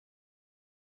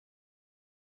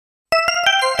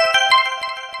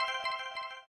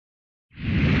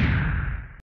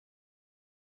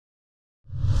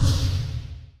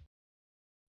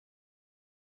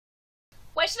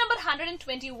Question number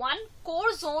 121.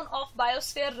 Core zone of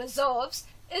biosphere reserves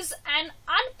is an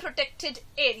unprotected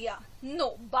area.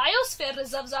 No, biosphere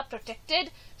reserves are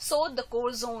protected, so the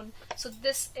core zone. So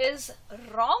this is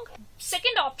wrong.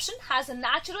 Second option, has a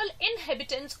natural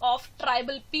inhabitants of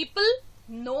tribal people.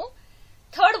 No.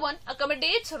 Third one,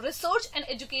 accommodates research and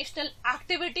educational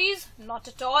activities. Not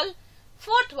at all.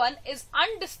 Fourth one is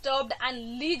undisturbed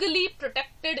and legally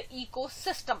protected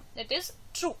ecosystem. It is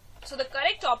true. So the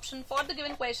correct option for the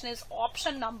given question is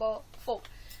option number 4.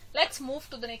 Let's move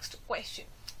to the next question.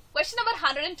 Question number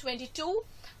 122.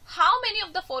 How many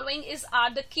of the following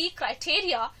are the key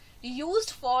criteria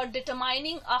used for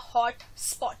determining a hot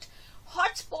spot?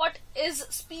 Hot spot is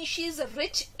species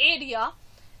rich area.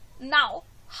 Now,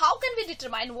 how can we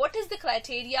determine what is the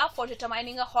criteria for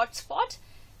determining a hot spot?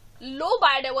 Low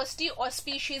biodiversity or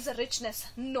species richness?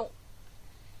 No.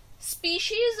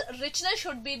 Species richness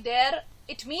should be there.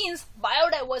 It means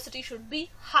biodiversity should be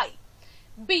high.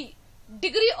 B.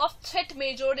 Degree of threat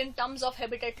measured in terms of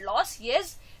habitat loss.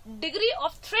 Yes, degree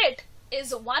of threat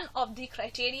is one of the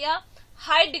criteria.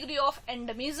 High degree of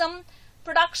endemism.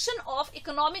 Production of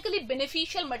economically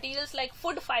beneficial materials like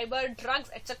food, fiber, drugs,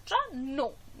 etc.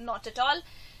 No, not at all.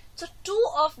 So 2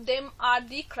 of them are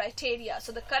the criteria.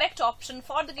 So the correct option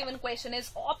for the given question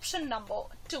is option number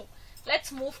 2.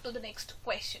 Let's move to the next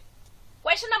question.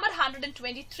 Question number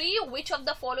 123. Which of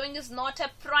the following is not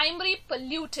a primary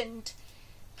pollutant?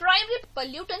 Primary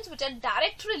pollutants which are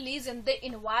direct release in the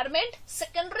environment.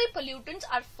 Secondary pollutants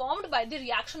are formed by the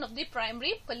reaction of the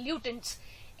primary pollutants.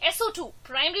 SO2,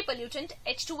 primary pollutant.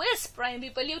 H2S, primary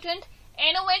pollutant.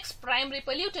 NOx, primary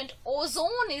pollutant.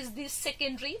 Ozone is the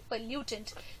secondary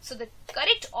pollutant. So the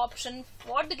correct option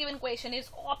for the given question is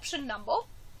option number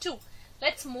 2.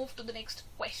 Let's move to the next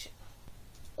question.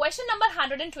 Question number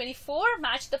 124.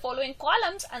 Match the following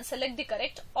columns and select the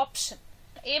correct option.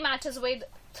 A matches with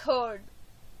third.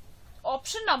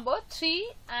 Option number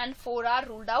 3 and 4 are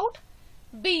ruled out.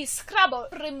 B, scrubber,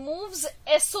 removes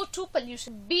SO2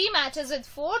 pollution. B matches with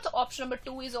fourth. Option number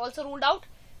 2 is also ruled out.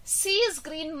 C is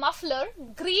green muffler.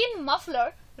 Green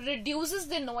muffler reduces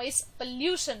the noise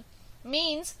pollution.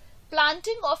 Means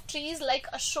planting of trees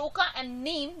like Ashoka and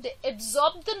Neem, they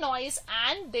absorb the noise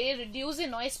and they reduce the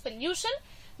noise pollution.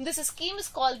 This scheme is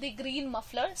called the green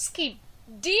muffler scheme.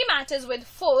 D matches with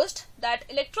first, that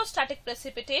electrostatic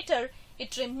precipitator,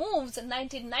 it removes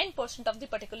 99% of the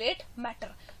particulate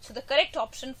matter. So the correct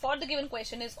option for the given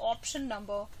question is option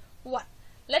number 1.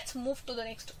 Let's move to the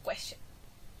next question.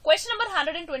 Question number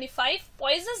 125.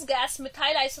 Poisonous gas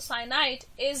methyl isocyanate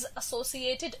is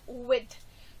associated with.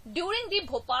 During the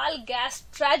Bhopal gas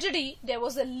tragedy, there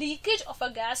was a leakage of a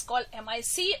gas called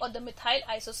MIC or the methyl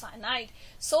isocyanate.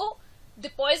 So the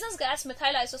poisonous gas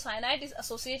methyl isocyanate is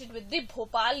associated with the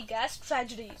Bhopal gas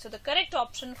tragedy. So the correct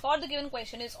option for the given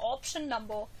question is option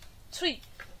number 3.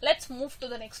 Let's move to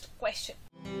the next question.